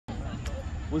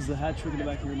Was the hat trick in the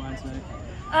back of your mind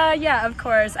tonight? Yeah, of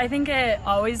course. I think it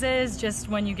always is. Just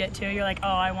when you get to, you're like, oh,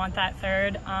 I want that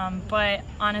third. But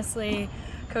honestly,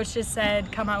 Coach just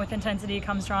said, come out with intensity,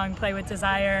 come strong, play with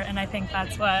desire, and I think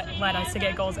that's what led us to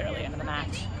get goals early into the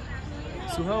match.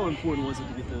 So how important was it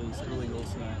to get those early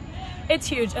goals tonight? It's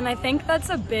huge, and I think that's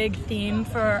a big theme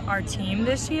for our team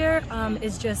this year,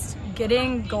 is just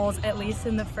getting goals at least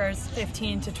in the first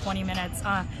 15 to 20 minutes.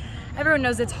 Everyone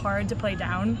knows it's hard to play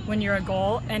down when you're a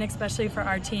goal, and especially for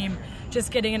our team,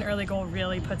 just getting an early goal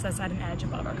really puts us at an edge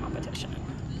above our competition.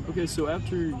 Okay, so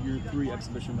after your 3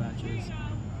 exhibition matches,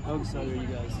 how excited are you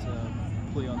guys to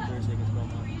play on Thursday against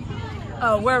Belmont?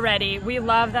 Oh, we're ready. We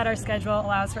love that our schedule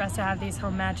allows for us to have these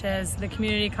home matches. The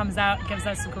community comes out, gives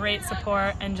us great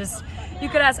support, and just, you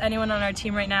could ask anyone on our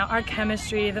team right now, our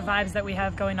chemistry, the vibes that we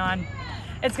have going on,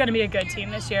 it's going to be a good team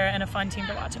this year and a fun team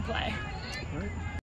to watch and play. All right.